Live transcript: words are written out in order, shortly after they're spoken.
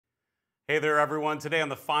Hey there, everyone. Today on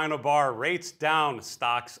the final bar, rates down,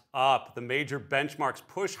 stocks up. The major benchmarks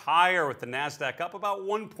push higher with the NASDAQ up about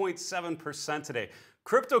 1.7% today.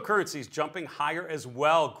 Cryptocurrencies jumping higher as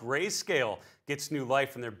well. Grayscale gets new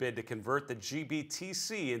life in their bid to convert the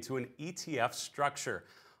GBTC into an ETF structure.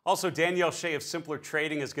 Also, Danielle Shay of Simpler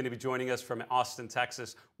Trading is going to be joining us from Austin,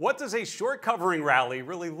 Texas. What does a short covering rally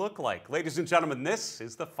really look like? Ladies and gentlemen, this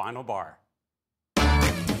is the final bar.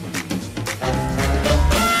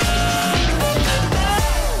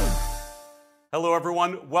 Hello,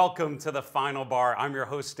 everyone. Welcome to the final bar. I'm your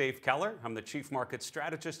host, Dave Keller. I'm the Chief Market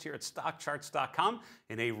Strategist here at StockCharts.com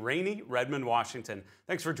in a rainy Redmond, Washington.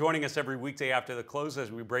 Thanks for joining us every weekday after the close as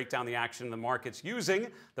we break down the action in the markets using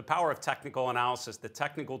the power of technical analysis. The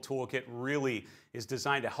technical toolkit really is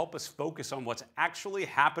designed to help us focus on what's actually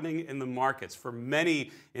happening in the markets. For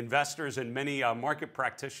many investors and many market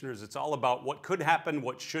practitioners, it's all about what could happen,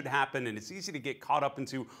 what should happen, and it's easy to get caught up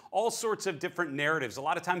into all sorts of different narratives, a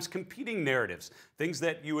lot of times competing narratives, things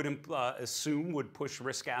that you would assume would push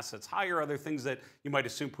risk assets higher, other things that you might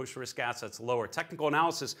assume push risk assets lower. Technical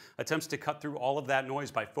analysis attempts to cut through all of that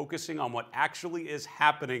noise by focusing on what actually is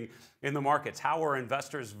happening in the markets. How are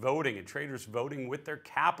investors voting and traders voting with their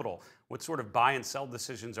capital? What sort of buy and sell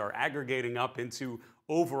decisions are aggregating up into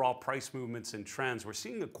overall price movements and trends? We're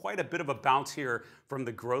seeing quite a bit of a bounce here from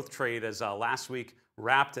the growth trade as last week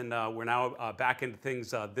wrapped, and we're now back into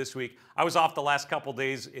things this week. I was off the last couple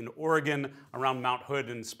days in Oregon around Mount Hood,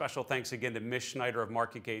 and special thanks again to Ms. Schneider of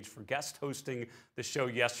Market Gauge for guest hosting the show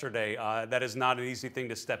yesterday. That is not an easy thing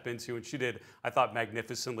to step into, and she did, I thought,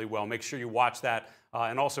 magnificently well. Make sure you watch that,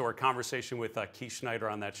 and also our conversation with Keith Schneider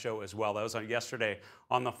on that show as well. That was on yesterday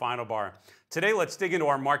on the final bar. Today, let's dig into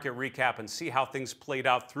our market recap and see how things played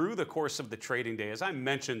out through the course of the trading day. As I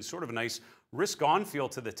mentioned, sort of a nice risk-on feel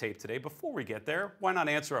to the tape today. Before we get there, why not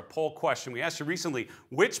answer a poll question? We asked you recently,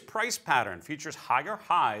 which price pattern features higher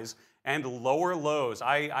highs and lower lows?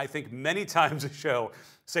 I think many times a show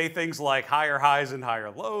say things like higher highs and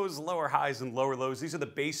higher lows, lower highs and lower lows. These are the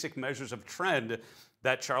basic measures of trend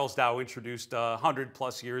that Charles Dow introduced 100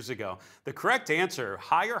 plus years ago. The correct answer,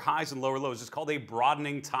 higher highs and lower lows, is called a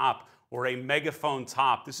broadening top or a megaphone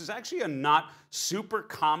top. This is actually a not super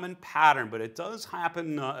common pattern, but it does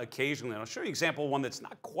happen occasionally. And I'll show you an example of one that's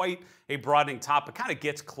not quite a broadening top, but kind of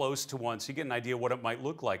gets close to one, so you get an idea what it might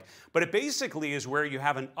look like. But it basically is where you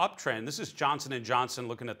have an uptrend. This is Johnson & Johnson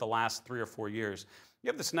looking at the last 3 or 4 years. You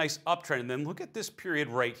have this nice uptrend, and then look at this period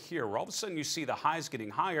right here, where all of a sudden you see the highs getting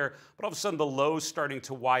higher, but all of a sudden the lows starting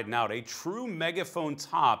to widen out. A true megaphone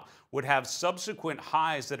top would have subsequent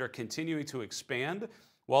highs that are continuing to expand,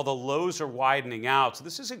 while the lows are widening out. So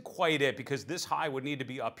this isn't quite it, because this high would need to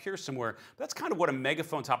be up here somewhere. That's kind of what a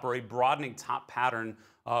megaphone top or a broadening top pattern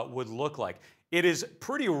would look like. It is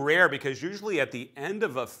pretty rare because usually at the end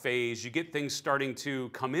of a phase, you get things starting to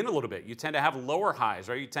come in a little bit. You tend to have lower highs,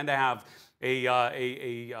 right? You tend to have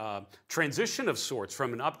a transition of sorts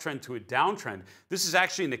from an uptrend to a downtrend. This is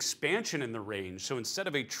actually an expansion in the range. So instead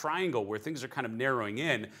of a triangle where things are kind of narrowing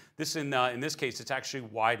in this case, it's actually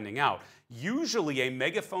widening out. Usually a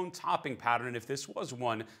megaphone topping pattern, if this was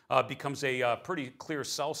one, becomes a pretty clear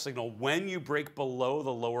sell signal when you break below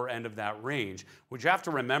the lower end of that range. What you have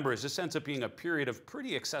to remember is this ends up being a period of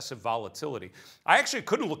pretty excessive volatility. I actually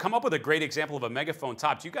couldn't come up with a great example of a megaphone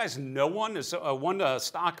top. Do you guys know one? Is one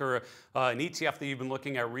stock or an ETF that you've been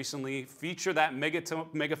looking at recently feature that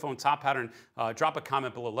megaphone top pattern? Drop a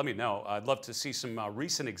comment below. Let me know. I'd love to see some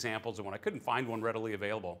recent examples of one. I couldn't find one readily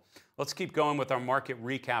available. Let's keep going with our market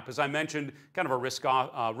recap. As I mentioned, kind of a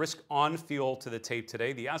risk-on feel to the tape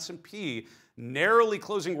today. The S&P narrowly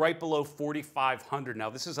closing right below 4,500. Now,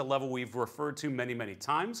 this is a level we've referred to many, many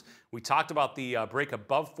times. We talked about the break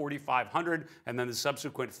above 4,500 and then the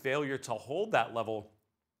subsequent failure to hold that level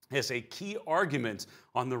is a key argument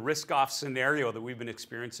on the risk-off scenario that we've been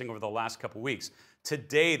experiencing over the last couple weeks.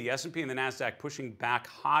 Today, the S&P and the NASDAQ pushing back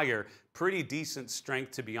higher, pretty decent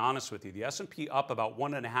strength, to be honest with you. The S&P up about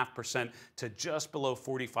 1.5% to just below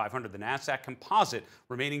 4,500. The NASDAQ composite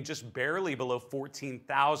remaining just barely below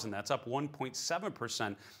 14,000. That's up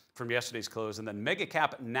 1.7% from yesterday's close. And then mega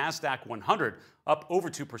cap NASDAQ 100 up over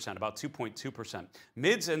 2%, about 2.2%.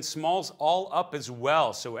 Mids and smalls all up as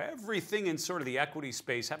well. So everything in sort of the equity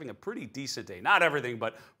space having a pretty decent day. Not everything,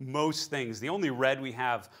 but most things. The only red we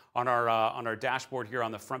have on our dashboard here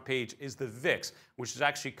on the front page is the VIX, which is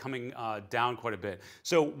actually coming down quite a bit.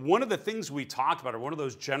 So one of the things we talked about, or one of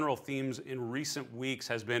those general themes in recent weeks,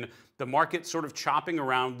 has been the market sort of chopping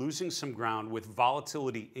around, losing some ground with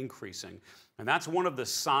volatility increasing. And that's one of the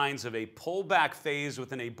signs of a pullback phase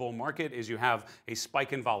within a bull market, is you have a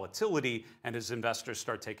spike in volatility, and as investors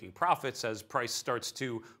start taking profits, as price starts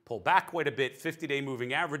to pull back quite a bit, 50-day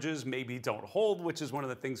moving averages maybe don't hold, which is one of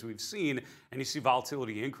the things we've seen, and you see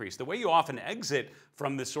volatility increase. The way you often exit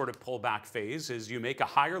from this sort of pullback phase is you make a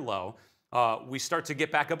higher low. We start to get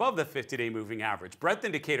back above the 50-day moving average. Breadth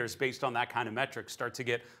indicators based on that kind of metric start to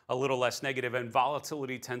get a little less negative, and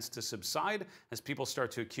volatility tends to subside as people start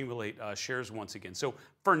to accumulate shares once again. So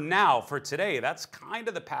for now, for today, that's kind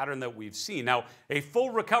of the pattern that we've seen. Now, a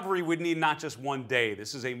full recovery would need not just one day.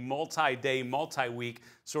 This is a multi-day, multi-week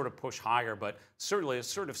sort of push higher, but certainly it's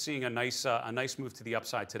sort of seeing a nice move to the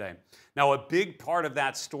upside today. Now, a big part of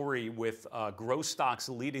that story with growth stocks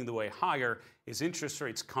leading the way higher is interest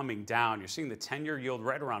rates coming down. You're seeing the 10-year yield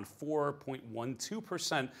right around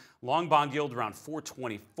 4.12%, long bond yield around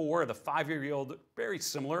 4.24, the 5-year yield very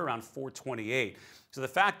similar, around 4.28. So the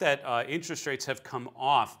fact that interest rates have come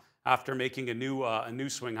off after making a new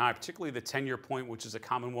swing high, particularly the 10-year point, which is a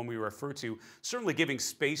common one we refer to, certainly giving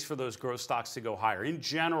space for those growth stocks to go higher. In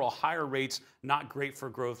general, higher rates, not great for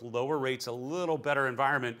growth. Lower rates, a little better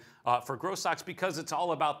environment for growth stocks because it's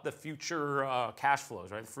all about the future cash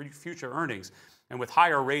flows, right? Future earnings. And with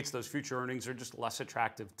higher rates, those future earnings are just less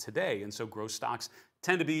attractive today. And so growth stocks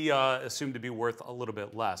tend to be assumed to be worth a little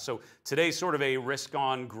bit less. So today's sort of a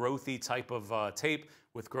risk-on, growthy type of tape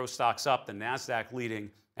with growth stocks up, the NASDAQ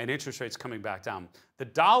leading, and interest rates coming back down. The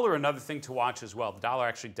dollar, another thing to watch as well. The dollar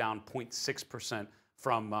actually down 0.6%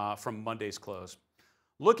 from Monday's close.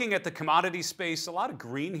 Looking at the commodity space, a lot of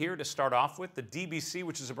green here to start off with. The DBC,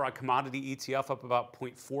 which is a broad commodity ETF, up about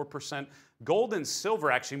 0.4%. Gold and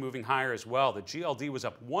silver actually moving higher as well. The GLD was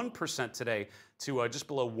up 1% today to just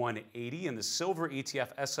below 180, and the silver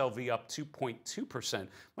ETF SLV up 2.2%.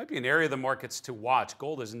 Might be an area of the markets to watch.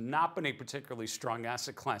 Gold has not been a particularly strong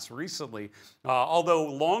asset class recently, although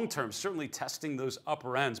long-term, certainly testing those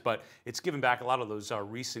upper ends, but it's given back a lot of those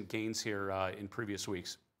recent gains here in previous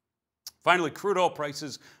weeks. Finally, crude oil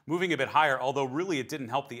prices moving a bit higher, although really it didn't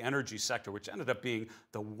help the energy sector, which ended up being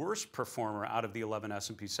the worst performer out of the 11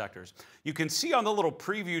 S&P sectors. You can see on the little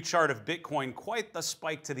preview chart of Bitcoin quite the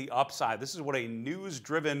spike to the upside. This is what a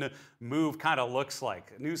news-driven move kind of looks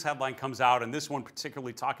like. A news headline comes out, and this one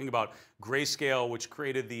particularly talking about Grayscale, which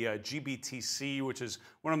created the GBTC, which is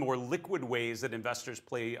one of the more liquid ways that investors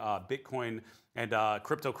play Bitcoin and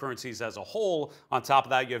cryptocurrencies as a whole. On top of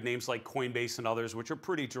that, you have names like Coinbase and others, which are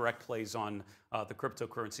pretty direct plays on the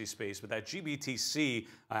cryptocurrency space. But that GBTC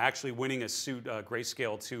actually winning a suit,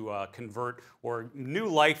 Grayscale, to convert or new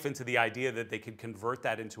life into the idea that they could convert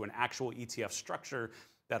that into an actual ETF structure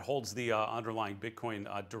that holds the underlying Bitcoin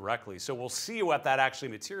directly. So we'll see what that actually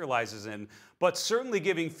materializes in, but certainly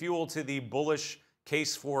giving fuel to the bullish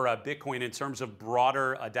case for Bitcoin in terms of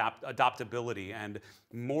broader adoptability and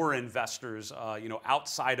more investors,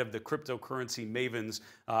 outside of the cryptocurrency mavens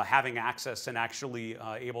having access and actually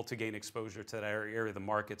able to gain exposure to that area of the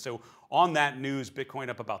market. So on that news, Bitcoin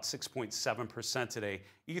up about 6.7% today.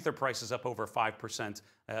 Ether prices up over 5%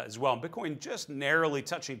 as well. And Bitcoin just narrowly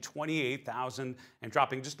touching 28,000 and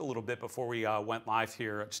dropping just a little bit before we went live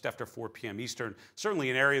here just after 4 p.m. Eastern.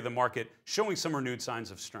 Certainly an area of the market showing some renewed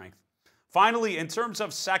signs of strength. Finally, in terms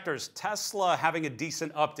of sectors, Tesla having a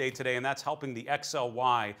decent update today, and that's helping the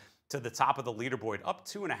XLY to the top of the leaderboard, up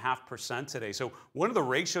 2.5% today. So one of the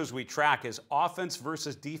ratios we track is offense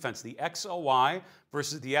versus defense, the XLY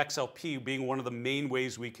versus the XLP being one of the main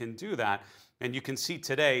ways we can do that. And you can see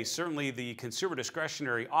today, certainly the consumer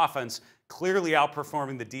discretionary offense clearly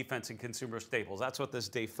outperforming the defense in consumer staples. That's what this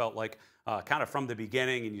day felt like kind of from the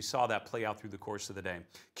beginning, and you saw that play out through the course of the day.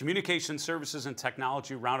 Communication services and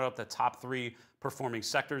technology rounded up the top 3 performing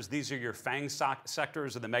sectors. These are your FANG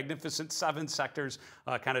sectors, or the Magnificent 7 sectors,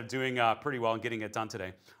 kind of doing pretty well and getting it done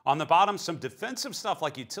today. On the bottom, some defensive stuff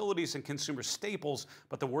like utilities and consumer staples,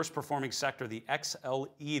 but the worst performing sector, the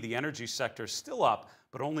XLE, the energy sector, still up,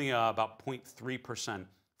 but only about 0.3%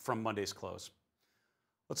 from Monday's close.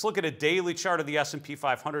 Let's look at a daily chart of the S&P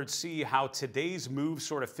 500, see how today's move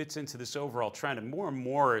sort of fits into this overall trend. And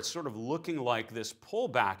more, it's sort of looking like this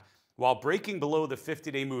pullback, while breaking below the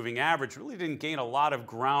 50-day moving average, really didn't gain a lot of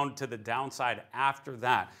ground to the downside after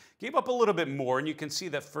that. Gave up a little bit more, and you can see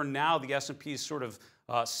that for now, the S&P has sort of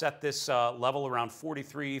set this level around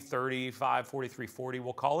 43.35, 43.40,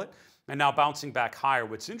 we'll call it, and now bouncing back higher.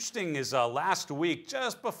 What's interesting is last week,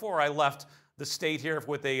 just before I left the state here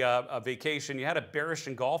with a vacation, you had a bearish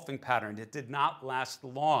engulfing pattern. It did not last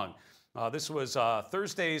long. This was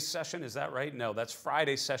Thursday's session, is that right? No, that's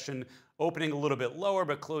Friday's session, opening a little bit lower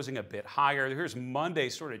but closing a bit higher. Here's Monday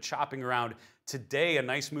sort of chopping around. Today, a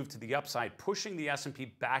nice move to the upside, pushing the S&P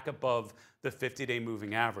back above the 50-day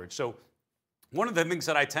moving average. So One of the things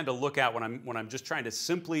that I tend to look at when I'm just trying to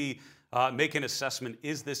simply make an assessment,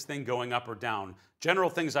 is this thing going up or down? General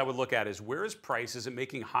things I would look at is, where is price? Is it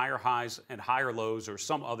making higher highs and higher lows, or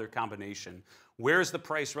some other combination? Where is the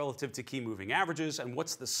price relative to key moving averages, and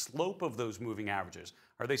what's the slope of those moving averages?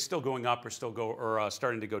 Are they still going up or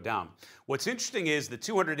starting to go down? What's interesting is the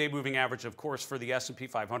 200-day moving average, of course, for the S&P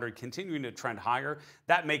 500 continuing to trend higher.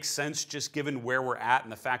 That makes sense just given where we're at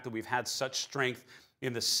and the fact that we've had such strength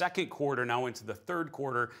in the second quarter, now into the third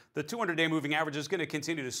quarter. The 200-day moving average is going to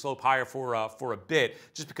continue to slope higher for a bit,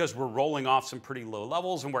 just because we're rolling off some pretty low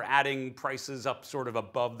levels and we're adding prices up sort of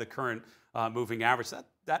above the current moving average.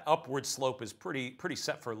 That upward slope is pretty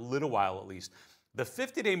set for a little while at least. The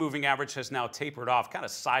 50-day moving average has now tapered off, kind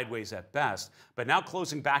of sideways at best, but now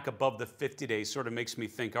closing back above the 50-day sort of makes me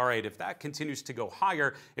think, all right, if that continues to go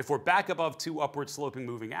higher, if we're back above two upward sloping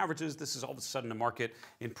moving averages, this is all of a sudden a market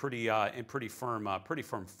in pretty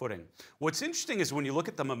firm footing. What's interesting is when you look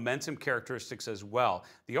at the momentum characteristics as well,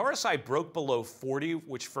 the RSI broke below 40,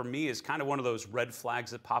 which for me is kind of one of those red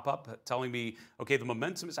flags that pop up, telling me, okay, the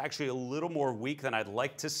momentum is actually a little more weak than I'd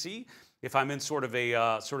like to see if I'm in sort of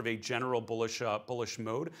a general bullish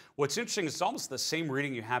mode. What's interesting is it's almost the same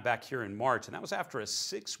reading you had back here in March, and that was after a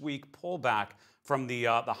 6-week pullback from the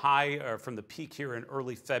high, or from the peak here in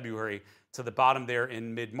early February to the bottom there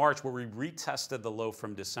in mid-March, where we retested the low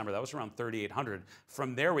from December. That was around 3,800.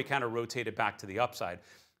 From there, we kind of rotated back to the upside.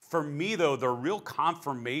 For me, though, the real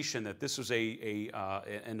confirmation that this was an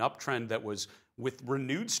uptrend that was with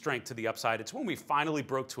renewed strength to the upside, it's when we finally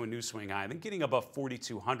broke to a new swing high. I think getting above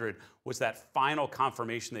 4,200 was that final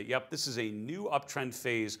confirmation that, yep, this is a new uptrend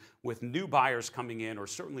phase with new buyers coming in, or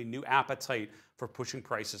certainly new appetite for pushing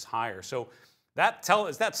prices higher. So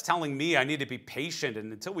that's telling me I need to be patient,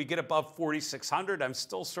 and until we get above 4,600, I'm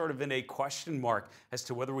still sort of in a question mark as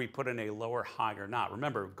to whether we put in a lower high or not.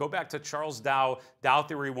 Remember, go back to Charles Dow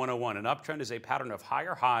Theory 101. An uptrend is a pattern of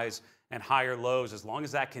higher highs and higher lows. As long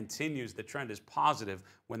as that continues, the trend is positive.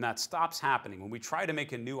 When that stops happening, when we try to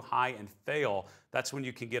make a new high and fail, that's when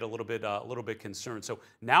you can get a little bit concerned. So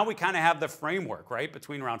now we kind of have the framework, right?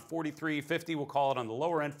 Between around 4,350, we'll call it on the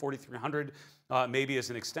lower end, 4,300 maybe as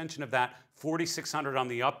an extension of that, 4,600 on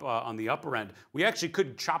the upper end. We actually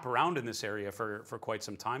could chop around in this area for quite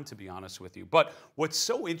some time, to be honest with you. But what's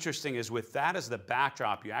so interesting is, with that as the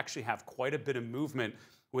backdrop, you actually have quite a bit of movement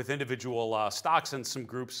with individual stocks and some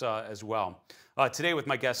groups as well. Today with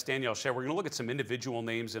my guest, Danielle Shay, we're going to look at some individual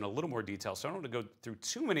names in a little more detail. So I don't want to go through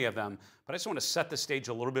too many of them, but I just want to set the stage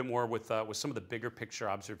a little bit more with some of the bigger picture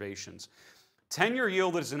observations. 10-year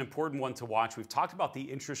yield is an important one to watch. We've talked about the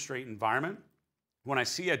interest rate environment. When I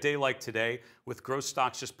see a day like today with growth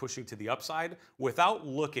stocks just pushing to the upside, without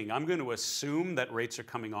looking, I'm going to assume that rates are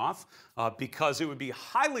coming off because it would be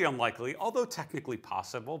highly unlikely, although technically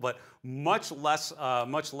possible, but much less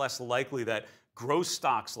likely that growth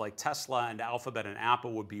stocks like Tesla and Alphabet and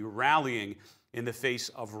Apple would be rallying in the face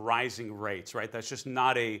of rising rates, right? That's just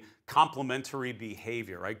not a complementary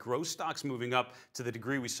behavior, right? Growth stocks moving up to the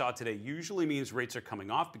degree we saw today usually means rates are coming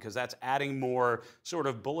off, because that's adding more sort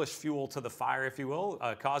of bullish fuel to the fire, if you will,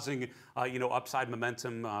 causing upside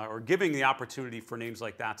momentum, or giving the opportunity for names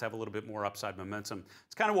like that to have a little bit more upside momentum.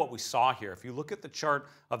 It's kind of what we saw here. If you look at the chart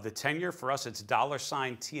of the 10-year, for us, it's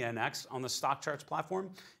 $TNX on the stock charts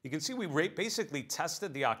platform. You can see we basically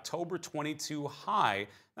tested the October 22 high.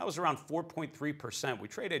 That was around 4.3%. We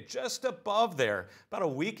traded just above there about a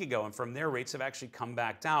week ago, and from there, rates have actually come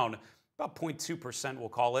back down about 0.2%, we'll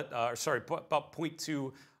call it. About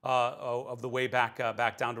 0.2 of the way back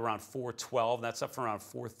down to around 412. That's up from around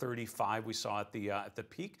 435 we saw at the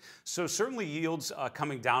peak. So certainly yields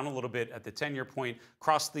coming down a little bit at the 10-year point,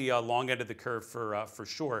 across the long end of the curve for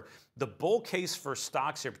sure. The bull case for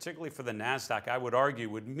stocks here, particularly for the NASDAQ, I would argue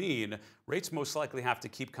would mean rates most likely have to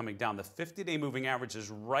keep coming down. The 50-day moving average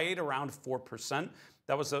is right around 4%.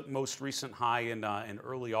 That was the most recent high in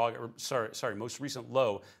early August, most recent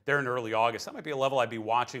low there in early August. That might be a level I'd be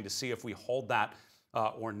watching to see if we hold that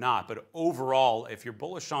or not. But overall, if you're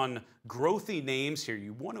bullish on growthy names here,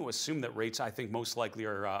 you want to assume that rates, I think, most likely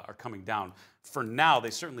are coming down. For now, they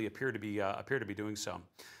certainly appear to be doing so.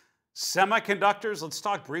 Semiconductors, let's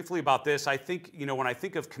talk briefly about this. I think, when I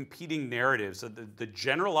think of competing narratives, the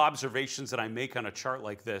general observations that I make on a chart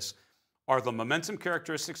like this are the momentum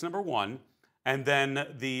characteristics, number one, and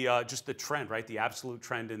then just the trend, right? The absolute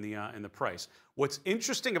trend in the price. What's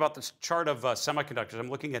interesting about this chart of semiconductors, I'm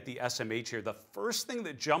looking at the SMH here. The first thing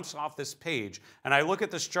that jumps off this page, and I look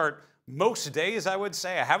at this chart most days, I would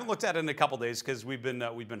say. I haven't looked at it in a couple days because we've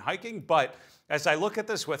been hiking, but as I look at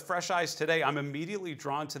this with fresh eyes today, I'm immediately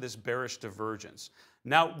drawn to this bearish divergence.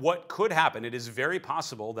 Now, what could happen, it is very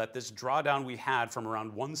possible that this drawdown we had from around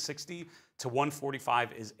 160 to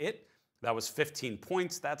 145 is it. That was 15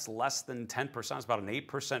 points. That's less than 10%. It's about an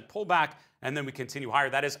 8% pullback, and then we continue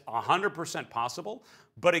higher. That is 100% possible.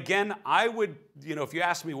 But again, I would, if you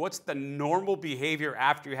ask me what's the normal behavior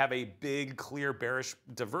after you have a big, clear bearish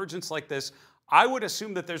divergence like this, I would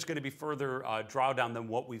assume that there's going to be further drawdown than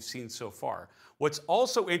what we've seen so far. What's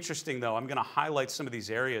also interesting, though, I'm going to highlight some of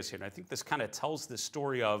these areas here, and I think this kind of tells the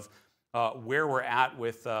story of where we're at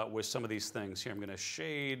with some of these things here. I'm going to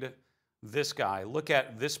shade this guy. Look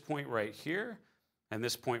at this point right here, and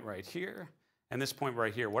this point right here, and this point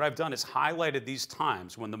right here. What I've done is highlighted these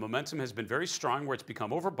times when the momentum has been very strong, where it's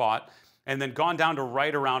become overbought, and then gone down to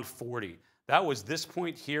right around 40. That was this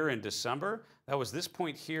point here in December. That was this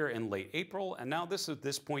point here in late April, and now this is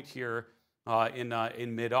this point here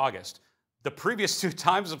in mid-August. The previous two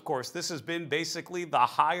times, of course, this has been basically the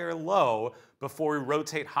higher low before we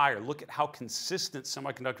rotate higher. Look at how consistent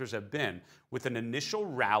semiconductors have been with an initial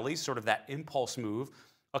rally, sort of that impulse move,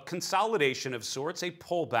 a consolidation of sorts, a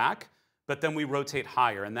pullback, but then we rotate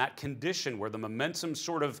higher. And that condition where the momentum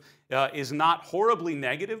sort of is not horribly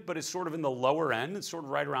negative, but is sort of in the lower end, it's sort of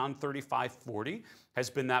right around 35, 40, has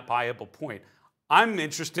been that buyable point. I'm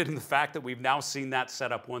interested in the fact that we've now seen that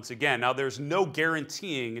set up once again. Now, there's no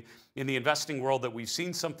guaranteeing in the investing world that we've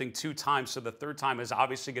seen something 2 times, so the third time is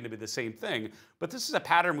obviously going to be the same thing. But this is a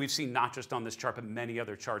pattern we've seen not just on this chart, but many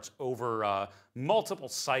other charts over multiple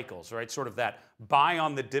cycles, right? Sort of that buy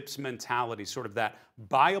on the dips mentality, sort of that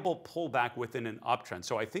buyable pullback within an uptrend.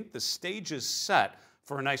 So I think the stage is set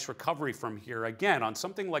for a nice recovery from here. Again, on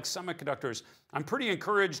something like semiconductors, I'm pretty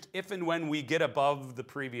encouraged if and when we get above the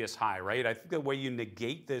previous high, right? I think the way you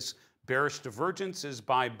negate this bearish divergence is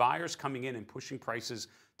by buyers coming in and pushing prices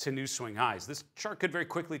to new swing highs. This chart could very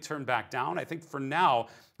quickly turn back down. I think for now,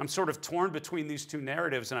 I'm sort of torn between these two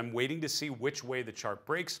narratives, and I'm waiting to see which way the chart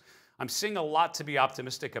breaks. I'm seeing a lot to be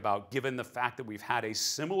optimistic about, given the fact that we've had a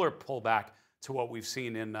similar pullback to what we've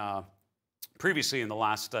seen in previously in the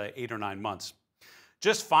last 8 or 9 months.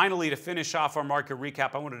 Just finally, to finish off our market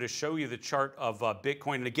recap, I wanted to show you the chart of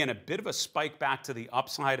Bitcoin. And again, a bit of a spike back to the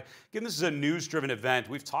upside. Again, this is a news-driven event.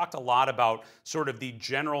 We've talked a lot about sort of the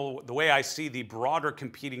way I see the broader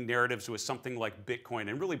competing narratives with something like Bitcoin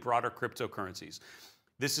and really broader cryptocurrencies.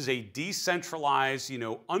 This is a decentralized,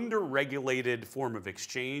 under-regulated form of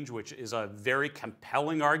exchange, which is a very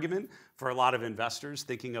compelling argument for a lot of investors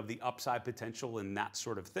thinking of the upside potential and that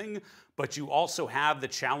sort of thing. But you also have the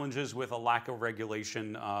challenges with a lack of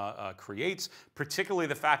regulation creates, particularly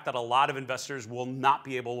the fact that a lot of investors will not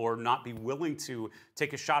be able or not be willing to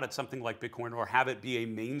take a shot at something like Bitcoin or have it be a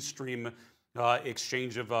mainstream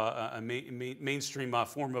exchange of a mainstream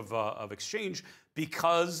form of exchange,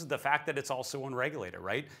 because the fact that it's also unregulated,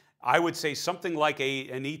 right? I would say something like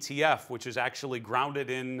an ETF, which is actually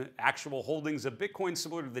grounded in actual holdings of Bitcoin,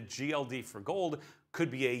 similar to the GLD for gold,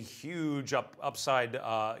 could be a huge upside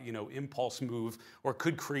impulse move, or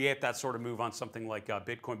could create that sort of move on something like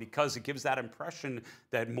Bitcoin, because it gives that impression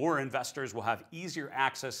that more investors will have easier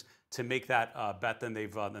access to make that bet than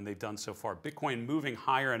they've done so far. Bitcoin moving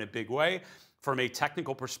higher in a big way. From a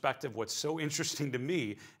technical perspective, what's so interesting to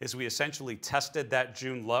me is we essentially tested that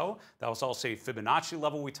June low. That was also a Fibonacci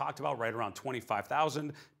level we talked about, right around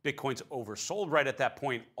 25,000. Bitcoin's oversold right at that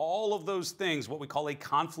point. All of those things, what we call a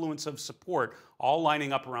confluence of support, all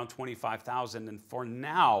lining up around 25,000. And for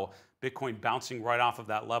now, Bitcoin bouncing right off of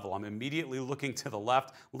that level. I'm immediately looking to the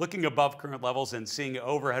left, looking above current levels and seeing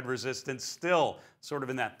overhead resistance still sort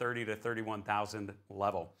of in that 30 to 31,000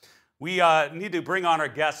 level. We need to bring on our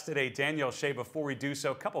guest today, Danielle Shay. Before we do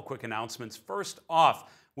so, a couple quick announcements. First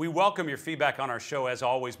off, we welcome your feedback on our show as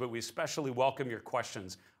always, but we especially welcome your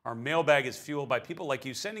questions. Our mailbag is fueled by people like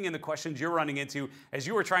you sending in the questions you're running into as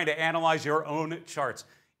you are trying to analyze your own charts.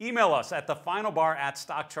 Email us at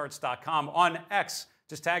thefinalbar@stockcharts.com. On X,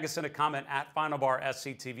 just tag us in a comment at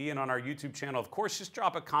FinalBarSCTV, and on our YouTube channel, of course, just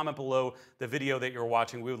drop a comment below the video that you're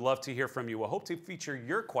watching. We would love to hear from you. We'll hope to feature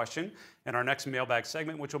your question in our next mailbag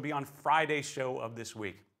segment, which will be on Friday's show of this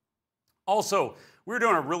week. Also, we're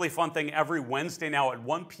doing a really fun thing every Wednesday now at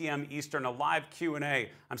 1 p.m. Eastern, a live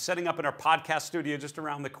Q&A. I'm setting up in our podcast studio just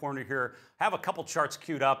around the corner here. I have a couple charts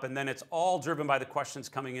queued up, and then it's all driven by the questions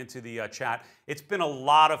coming into the chat. It's been a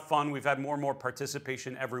lot of fun. We've had more and more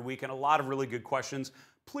participation every week and a lot of really good questions.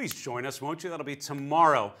 Please join us, won't you? That'll be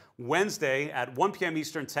tomorrow, Wednesday at 1 p.m.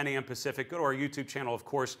 Eastern, 10 a.m. Pacific. Go to our YouTube channel, of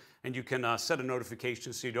course, and you can set a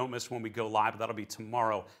notification so you don't miss when we go live. That'll be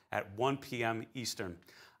tomorrow at 1 p.m. Eastern.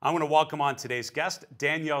 I want to welcome on today's guest,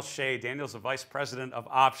 Danielle Shay. Danielle's the Vice President of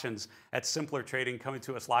Options at Simpler Trading, coming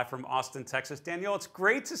to us live from Austin, Texas. Danielle, it's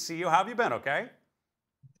great to see you. How have you been, okay?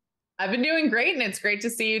 I've been doing great, and it's great to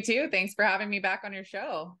see you too. Thanks for having me back on your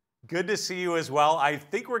show. Good to see you as well. I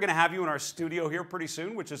think we're going to have you in our studio here pretty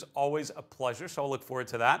soon, which is always a pleasure, so I'll look forward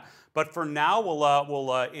to that. But for now,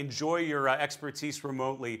 we'll enjoy your expertise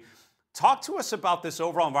remotely. Talk to us about this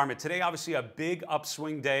overall environment. Today, obviously, a big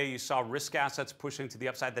upswing day. You saw risk assets pushing to the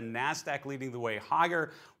upside, the NASDAQ leading the way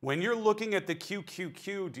higher. When you're looking at the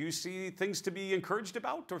QQQ, do you see things to be encouraged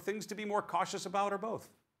about or things to be more cautious about, or both?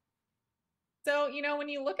 So, when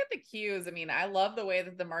you look at the Qs, I love the way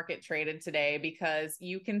that the market traded today because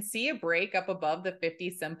you can see a break up above the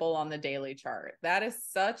 50 simple on the daily chart. That is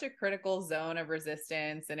such a critical zone of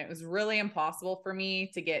resistance. And it was really impossible for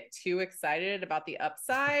me to get too excited about the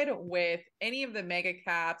upside with any of the mega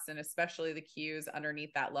caps and especially the Qs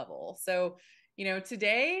underneath that level. So,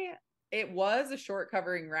 today it was a short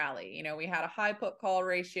covering rally. We had a high put call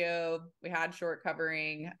ratio, we had short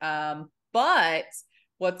covering, but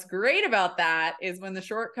what's great about that is when the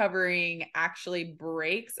short covering actually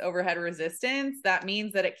breaks overhead resistance, that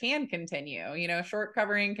means that it can continue. Short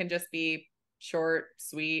covering can just be short,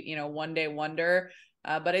 sweet, one day wonder.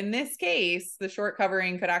 But in this case, the short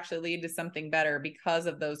covering could actually lead to something better because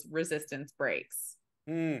of those resistance breaks.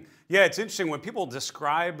 Yeah, it's interesting when people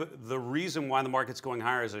describe the reason why the market's going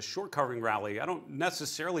higher as a short covering rally. I don't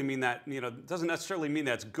necessarily mean that, it doesn't necessarily mean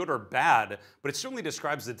that's good or bad, but it certainly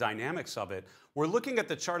describes the dynamics of it. We're looking at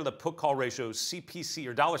the chart of the put call ratio, CPC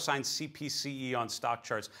or $CPCE on stock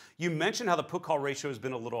charts. You mentioned how the put call ratio has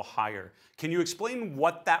been a little higher. Can you explain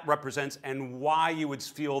what that represents and why you would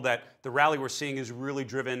feel that the rally we're seeing is really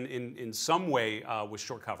driven in some way with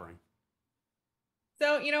short covering?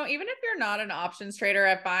 So, even if you're not an options trader,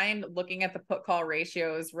 I find looking at the put call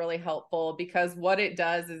ratio is really helpful because what it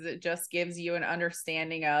does is it just gives you an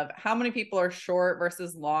understanding of how many people are short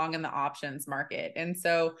versus long in the options market. And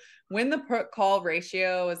so when the put call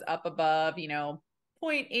ratio is up above,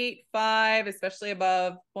 0.85, especially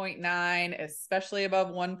above 0.9, especially above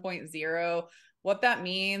 1.0, what that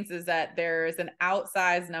means is that there's an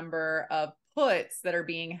outsized number of puts that are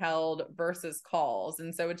being held versus calls.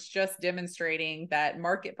 And so it's just demonstrating that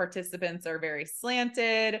market participants are very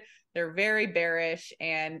slanted, they're very bearish,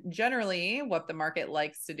 and generally what the market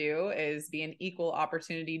likes to do is be an equal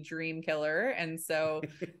opportunity dream killer. And so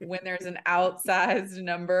when there's an outsized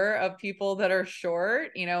number of people that are short,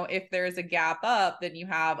 if there's a gap up, then you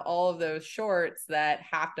have all of those shorts that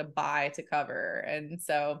have to buy to cover. And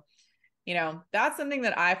so that's something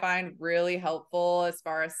that I find really helpful as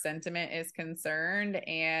far as sentiment is concerned.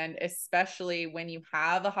 And especially when you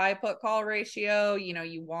have a high put call ratio,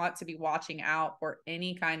 you want to be watching out for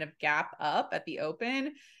any kind of gap up at the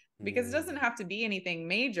open because it doesn't have to be anything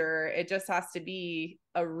major. It just has to be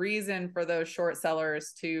a reason for those short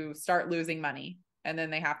sellers to start losing money. And then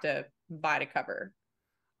they have to buy to cover.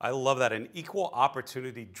 I love that. An equal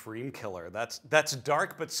opportunity dream killer. That's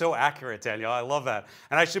dark, but so accurate, Danielle. I love that.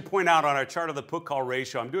 And I should point out on our chart of the put call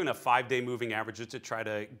ratio, I'm doing a 5-day moving average just to try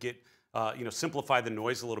to get, simplify the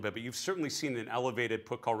noise a little bit. But you've certainly seen an elevated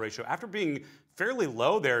put call ratio. After being fairly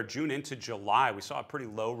low there, June into July, we saw a pretty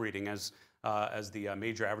low reading as the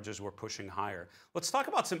major averages were pushing higher. Let's talk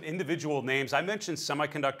about some individual names. I mentioned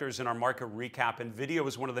semiconductors in our market recap. NVIDIA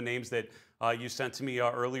was one of the names that you sent to me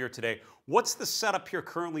earlier today. What's the setup here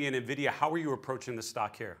currently in NVIDIA? How are you approaching the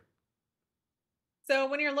stock here? So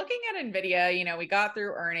when you're looking at NVIDIA, we got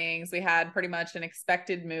through earnings. We had pretty much an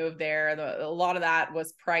expected move there. A lot of that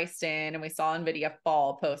was priced in, and we saw NVIDIA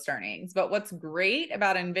fall post earnings. But what's great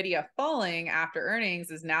about NVIDIA falling after earnings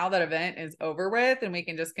is now that event is over with and we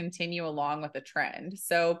can just continue along with the trend.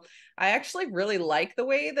 So I actually really like the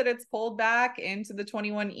way that it's pulled back into the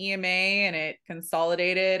 21 EMA and it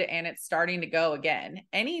consolidated and it's starting to go again.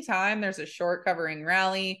 Anytime there's a short covering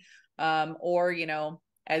rally, or,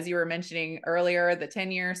 as you were mentioning earlier, the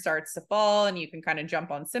 10-year starts to fall and you can kind of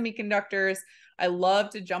jump on semiconductors. I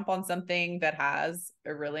love to jump on something that has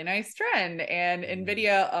a really nice trend. And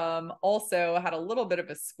NVIDIA also had a little bit of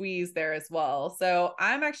a squeeze there as well. So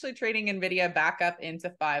I'm actually trading NVIDIA back up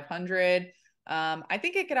into 500. I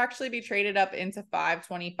think it could actually be traded up into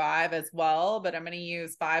 525 as well, but I'm going to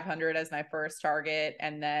use 500 as my first target.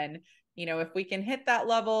 And then if we can hit that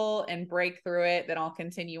level and break through it, then I'll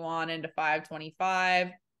continue on into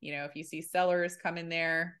 525. If you see sellers come in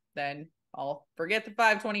there, then I'll forget the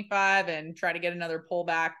 525 and try to get another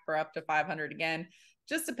pullback for up to 500 again.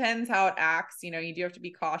 Just depends how it acts. You do have to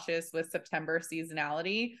be cautious with September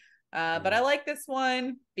seasonality. But I like this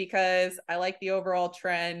one because I like the overall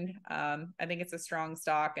trend. I think it's a strong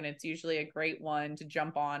stock, and it's usually a great one to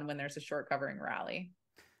jump on when there's a short covering rally.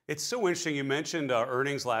 It's so interesting. You mentioned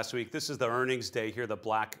earnings last week. This is the earnings day here, the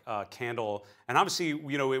black candle, and obviously,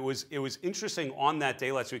 it was interesting on that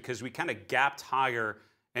day last week because we kind of gapped higher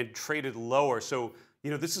and traded lower. So,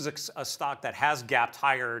 this is a stock that has gapped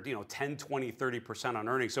higher, 10, 20, 30% on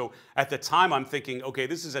earnings. So at the time, I'm thinking, okay,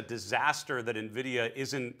 this is a disaster that NVIDIA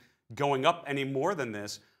isn't going up any more than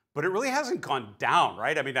this. But it really hasn't gone down,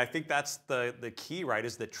 right? I mean, I think that's the key, right?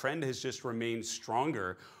 Is the trend has just remained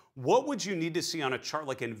stronger. What would you need to see on a chart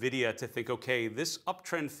like NVIDIA to think, okay, this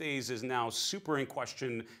uptrend phase is now super in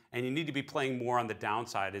question and you need to be playing more on the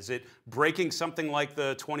downside? Is it breaking something like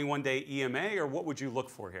the 21-day EMA, or what would you look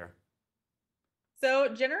for here? So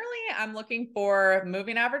generally, I'm looking for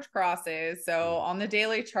moving average crosses. So on the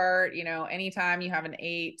daily chart, anytime you have an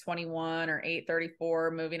 821 or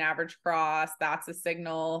 834 moving average cross, that's a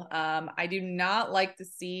signal. I do not like to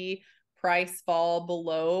see price fall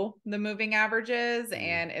below the moving averages,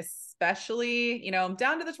 and especially,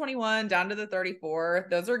 down to the 21, down to the 34,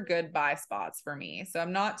 those are good buy spots for me. So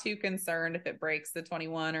I'm not too concerned if it breaks the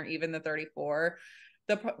 21 or even the 34.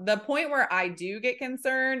 The point where I do get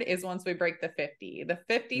concerned is once we break the 50. The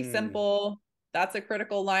 50 simple, that's a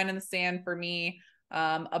critical line in the sand for me.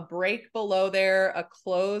 A break below there, a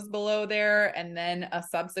close below there, and then a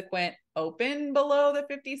subsequent open below the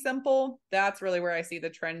 50 simple. That's really where I see the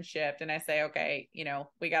trend shift. And I say, okay,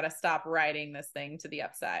 we got to stop riding this thing to the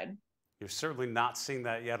upside. You're certainly not seeing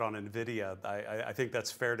that yet on NVIDIA. I think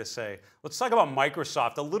that's fair to say. Let's talk about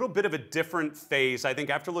Microsoft. A little bit of a different phase. I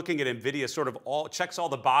think after looking at NVIDIA, sort of checks all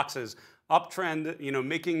the boxes. Uptrend,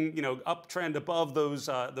 making uptrend above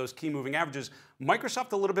those key moving averages.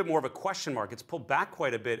 Microsoft a little bit more of a question mark. It's pulled back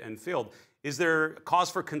quite a bit and failed. Is there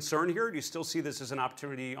cause for concern here? Do you still see this as an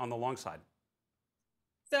opportunity on the long side?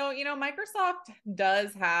 So, Microsoft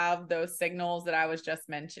does have those signals that I was just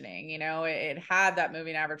mentioning. It had that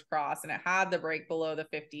moving average cross and it had the break below the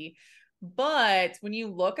 50. But when you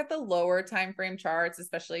look at the lower time frame charts,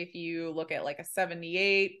 especially if you look at like a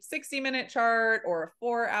 78, 60-minute chart or a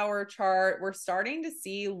 4-hour chart, we're starting to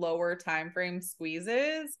see lower time frame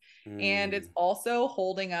squeezes. And it's also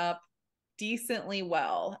holding up decently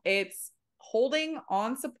well. It's holding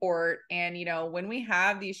on support. And, when we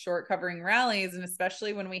have these short covering rallies, and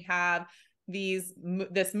especially when we have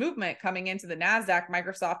this movement coming into the NASDAQ,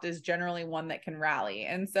 Microsoft is generally one that can rally.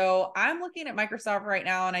 And so I'm looking at Microsoft right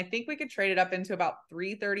now, and I think we could trade it up into about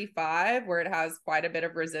 335, where it has quite a bit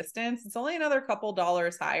of resistance. It's only another couple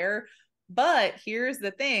dollars higher. But here's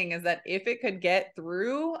the thing is that if it could get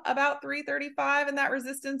through about 335 in that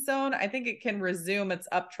resistance zone, I think it can resume its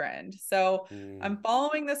uptrend. So I'm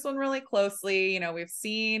following this one really closely. We've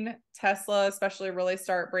seen Tesla especially really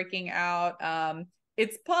start breaking out.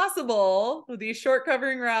 It's possible with these short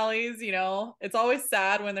covering rallies, it's always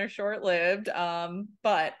sad when they're short lived.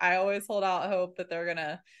 But I always hold out hope that they're going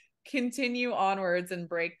to continue onwards and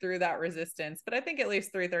break through that resistance. But I think at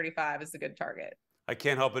least 335 is a good target. I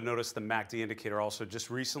can't help but notice the MACD indicator also just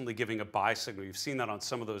recently giving a buy signal. You've seen that on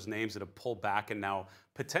some of those names that have pulled back and now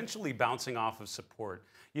potentially bouncing off of support.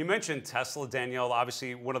 You mentioned Tesla, Danielle,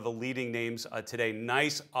 obviously one of the leading names today.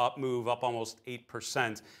 Nice up move, up almost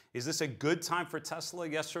 8%. Is this a good time for Tesla,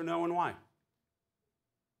 yes or no, and why?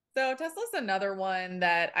 So Tesla's another one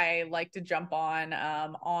that I like to jump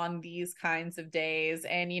on these kinds of days.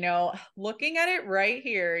 And, looking at it right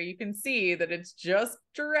here, you can see that it's just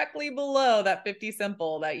directly below that 50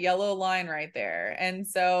 simple, that yellow line right there. And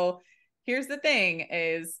so here's the thing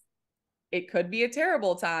is it could be a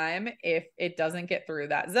terrible time if it doesn't get through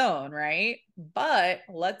that zone, right? But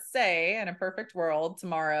let's say in a perfect world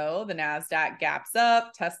tomorrow, the NASDAQ gaps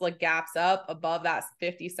up, Tesla gaps up above that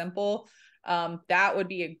 50 simple. That would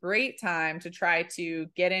be a great time to try to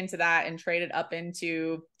get into that and trade it up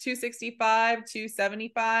into 265,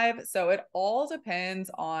 275. So it all depends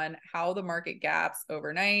on how the market gaps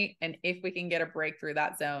overnight and if we can get a break through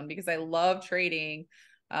that zone, because I love trading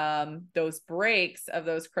those breaks of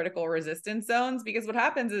those critical resistance zones, because what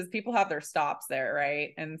happens is people have their stops there,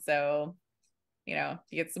 right? And so you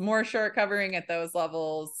get some more short covering at those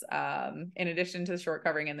levels, in addition to the short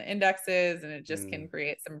covering in the indexes, and it just can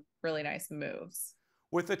create some really nice moves.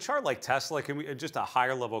 With a chart like Tesla, can we just a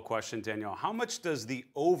higher level question, Danielle? How much does the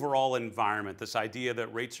overall environment, this idea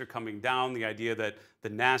that rates are coming down, the idea that the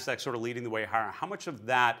NASDAQ sort of leading the way higher, how much of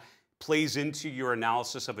that plays into your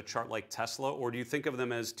analysis of a chart like Tesla, or do you think of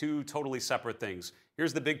them as two totally separate things?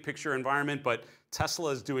 Here's the big picture environment, but Tesla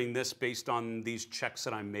is doing this based on these checks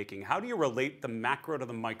that I'm making. How do you relate the macro to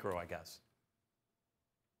the micro, I guess?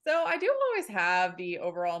 So I do always have the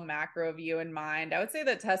overall macro view in mind. I would say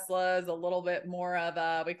that Tesla is a little bit more of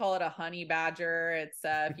a, we call it a honey badger. It's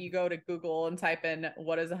if you go to Google and type in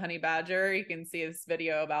what is a honey badger, you can see this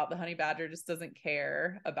video about the honey badger just doesn't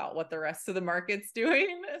care about what the rest of the market's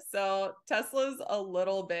doing. So Tesla's a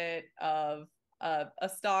little bit of a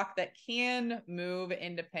stock that can move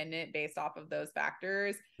independent based off of those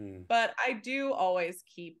factors. But I do always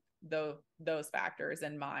keep those factors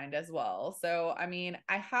in mind as well. So, I mean,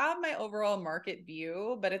 I have my overall market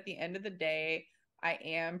view, but at the end of the day, I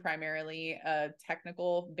am primarily a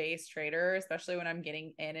technical based trader, especially when I'm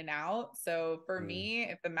getting in and out. So for me,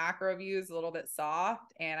 if the macro view is a little bit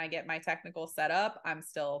soft and I get my technical set up, I'm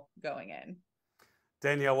still going in.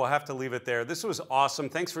 Danielle, we'll have to leave it there. This was awesome.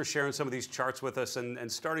 Thanks for sharing some of these charts with us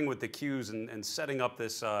and starting with the cues and setting up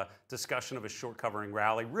this discussion of a short covering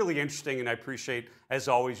rally. Really interesting, and I appreciate, as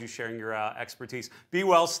always, you sharing your expertise. Be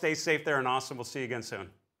well, stay safe there in Austin. We'll see you again soon.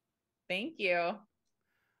 Thank you.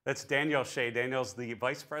 That's Danielle Shay. Danielle's the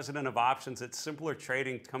Vice President of Options at Simpler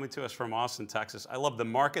Trading, coming to us from Austin, Texas. I love the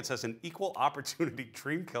markets as an equal opportunity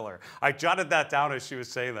dream killer. I jotted that down as she was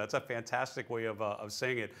saying that. That's a fantastic way of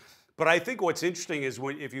saying it. But I think what's interesting is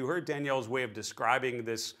if you heard Danielle's way of describing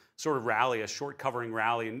this sort of rally, a short covering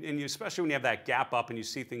rally, and you, especially when you have that gap up and you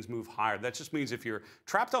see things move higher, that just means if you're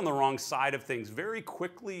trapped on the wrong side of things, very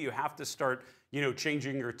quickly you have to start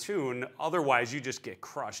changing your tune. Otherwise, you just get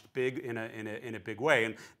crushed big in a big way.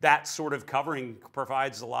 And that sort of covering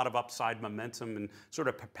provides a lot of upside momentum and sort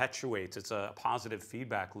of perpetuates. It's a positive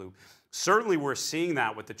feedback loop. Certainly, we're seeing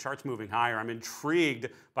that with the charts moving higher. I'm intrigued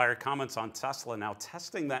by our comments on Tesla now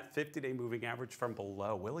testing that 50-day moving average from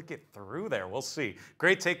below. Will it get through there? We'll see.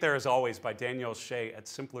 Great take there, as always, by Danielle Shay at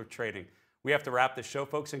Simpler Trading. We have to wrap the show,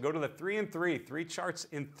 folks, and go to the 3 in 3, 3 charts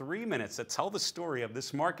in 3 minutes that tell the story of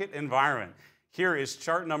this market environment. Here is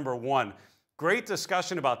chart number 1. Great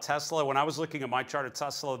discussion about Tesla. When I was looking at my chart of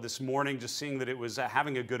Tesla this morning, just seeing that it was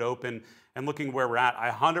having a good open and looking where we're at, I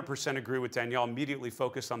 100% agree with Danielle, immediately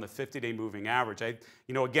focused on the 50-day moving average.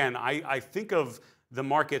 I think of the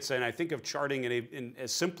markets and I think of charting in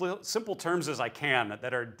as simple terms as I can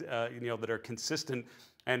that are consistent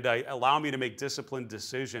and allow me to make disciplined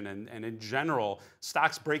decision. And in general,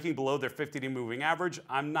 stocks breaking below their 50-day moving average,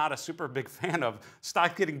 I'm not a super big fan of.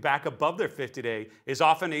 Stock getting back above their 50-day is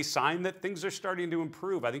often a sign that things are starting to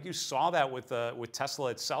improve. I think you saw that with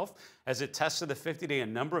Tesla itself as it tested the 50-day a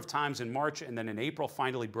number of times in March and then in April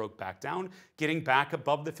finally broke back down, getting back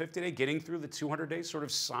above the 50-day, getting through the 200-day, sort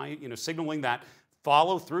of signaling that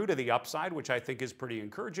follow through to the upside, which I think is pretty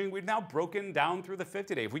encouraging. We've now broken down through the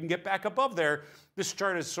 50-day. If we can get back above there, this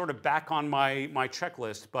chart is sort of back on my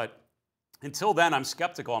checklist, but until then, I'm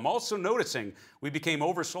skeptical. I'm also noticing we became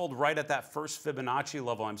oversold right at that first Fibonacci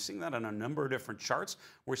level. I'm seeing that on a number of different charts.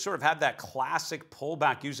 We sort of had that classic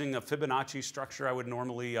pullback using a Fibonacci structure I would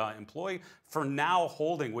normally employ, for now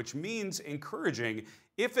holding, which means encouraging.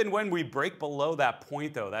 If and when we break below that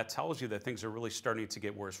point, though, that tells you that things are really starting to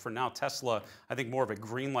get worse. For now, Tesla, I think more of a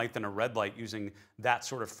green light than a red light using that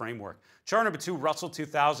sort of framework. Chart number 2, Russell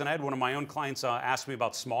 2000. I had one of my own clients ask me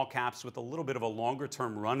about small caps with a little bit of a longer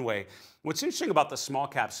term runway. What's interesting about the small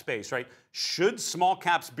cap space, right? Should small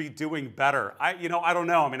caps be doing better? I don't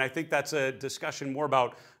know. I mean, I think that's a discussion more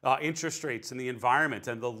about interest rates and the environment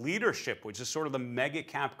and the leadership, which is sort of the mega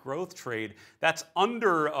cap growth trade. That's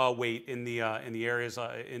underweight in the areas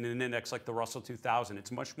in an index like the Russell 2000.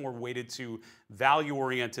 It's much more weighted to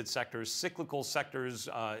value-oriented sectors, cyclical sectors,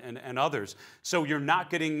 and others. So you're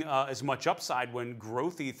not getting as much upside when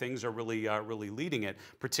growthy things are really leading it,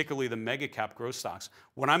 particularly the mega cap growth stocks.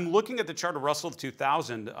 When I'm looking at the chart of Russell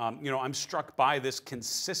 2000, I'm struck by this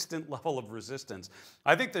consistent level of resistance.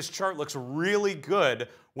 I think this chart looks really good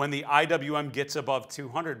when the IWM gets above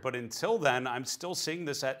 200, but until then, I'm still seeing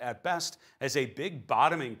this at best as a big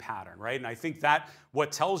bottoming pattern, right? And I think that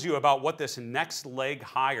what tells you about what this next leg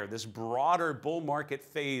higher, this broader bull market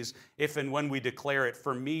phase, if and when we declare it,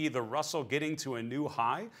 for me, the Russell getting to a new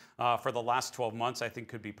high for the last 12 months, I think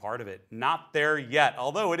could be part of it. Not there yet,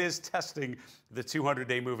 although it is testing the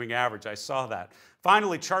 200-day moving average. I saw that.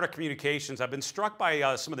 Finally, Charter Communications. I've been struck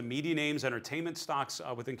by some of the media names, entertainment stocks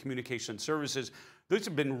within communication services. Those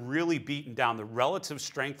have been really beaten down. The relative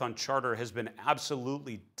strength on Charter has been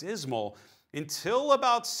absolutely dismal. until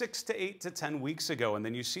about 6 to 8 to 10 weeks ago. And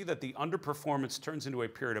then you see that the underperformance turns into a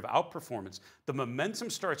period of outperformance. The momentum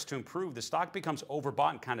starts to improve. The stock becomes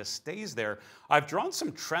overbought and kind of stays there. I've drawn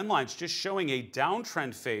some trend lines just showing a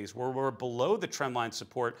downtrend phase where we're below the trend line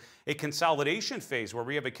support, a consolidation phase where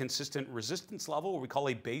we have a consistent resistance level, what we call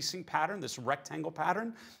a basing pattern, this rectangle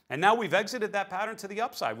pattern. And now we've exited that pattern to the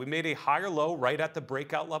upside. We made a higher low right at the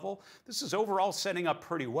breakout level. This is overall setting up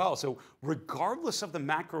pretty well. So regardless of the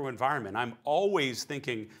macro environment, I'm always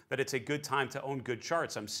thinking that it's a good time to own good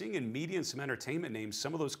charts. I'm seeing in media and some entertainment names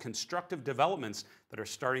some of those constructive developments that are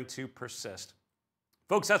starting to persist.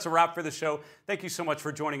 Folks, that's a wrap for the show. Thank you so much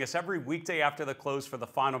for joining us every weekday after the close for the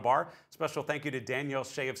final bar. Special thank you to Danielle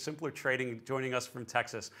Shay of Simpler Trading joining us from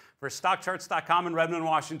Texas. For StockCharts.com in Redmond,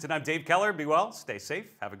 Washington, I'm Dave Keller. Be well, stay safe,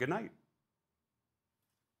 have a good night.